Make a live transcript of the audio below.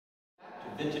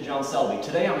Vintage on Selby.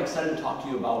 Today I'm excited to talk to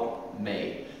you about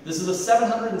May. This is a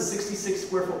 766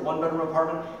 square foot one bedroom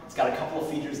apartment. It's got a couple of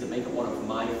features that make it one of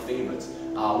my favorites.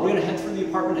 We're going to head through the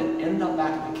apartment and end up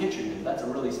back at the kitchen because that's a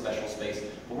really special space.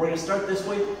 But we're going to start this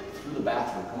way through the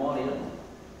bathroom. Come on in.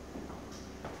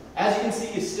 As you can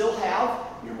see, you still have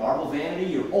your marble vanity,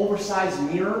 your oversized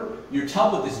mirror, your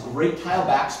tub with this great tile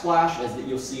backsplash as that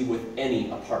you'll see with any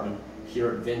apartment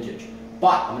here at Vintage.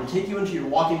 But I'm going to take you into your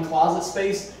walk-in closet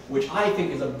space, which I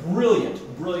think is a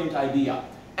brilliant, brilliant idea.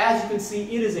 As you can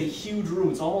see, it is a huge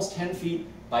room. It's almost 10 feet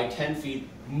by 10 feet,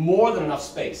 more than enough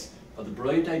space. But the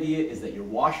brilliant idea is that your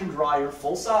washer and dryer,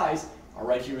 full size, are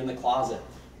right here in the closet.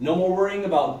 No more worrying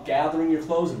about gathering your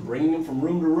clothes and bringing them from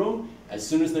room to room. As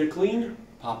soon as they're cleaned,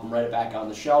 pop them right back on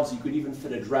the shelves. You could even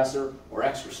fit a dresser or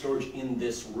extra storage in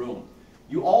this room.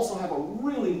 You also have a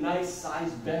really nice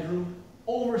sized bedroom,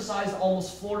 oversized,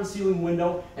 almost floor-to-ceiling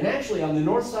window, and actually on the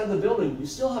north side of the building, you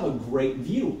still have a great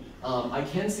view. I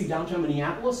can see downtown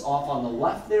Minneapolis off on the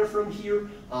left there from here,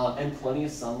 and plenty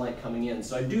of sunlight coming in.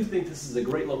 So I do think this is a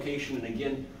great location, and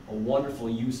again, a wonderful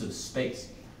use of space.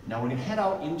 Now we're going to head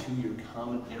out into your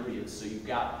common areas. So you've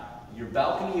got your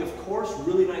balcony, of course,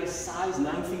 really nice size,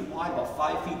 9 feet wide, about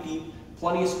 5 feet deep,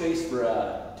 plenty of space for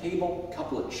a table, a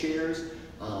couple of chairs.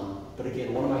 But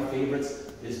again, one of my favorites,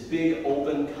 this big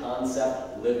open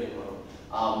concept living room.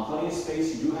 Plenty of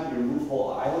space. You do have your roof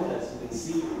hole island, as you can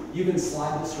see. You can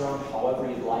slide this around however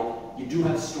you'd like. You do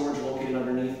have storage located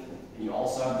underneath, and you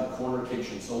also have the corner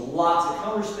kitchen. So lots of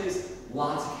counter space,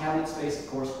 lots of cabinet space. Of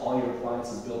course, all your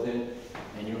appliances built in,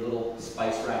 and your little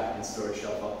spice rack and storage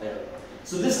shelf up there.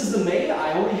 So this is the May.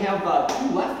 I only have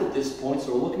 2 left at this point,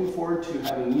 so we're looking forward to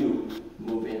having you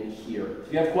move in here.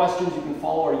 If you have questions, you can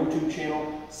follow our YouTube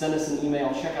channel, send us an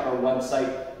email, check out our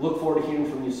website. Look forward to hearing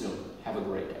from you soon. Have a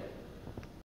great day.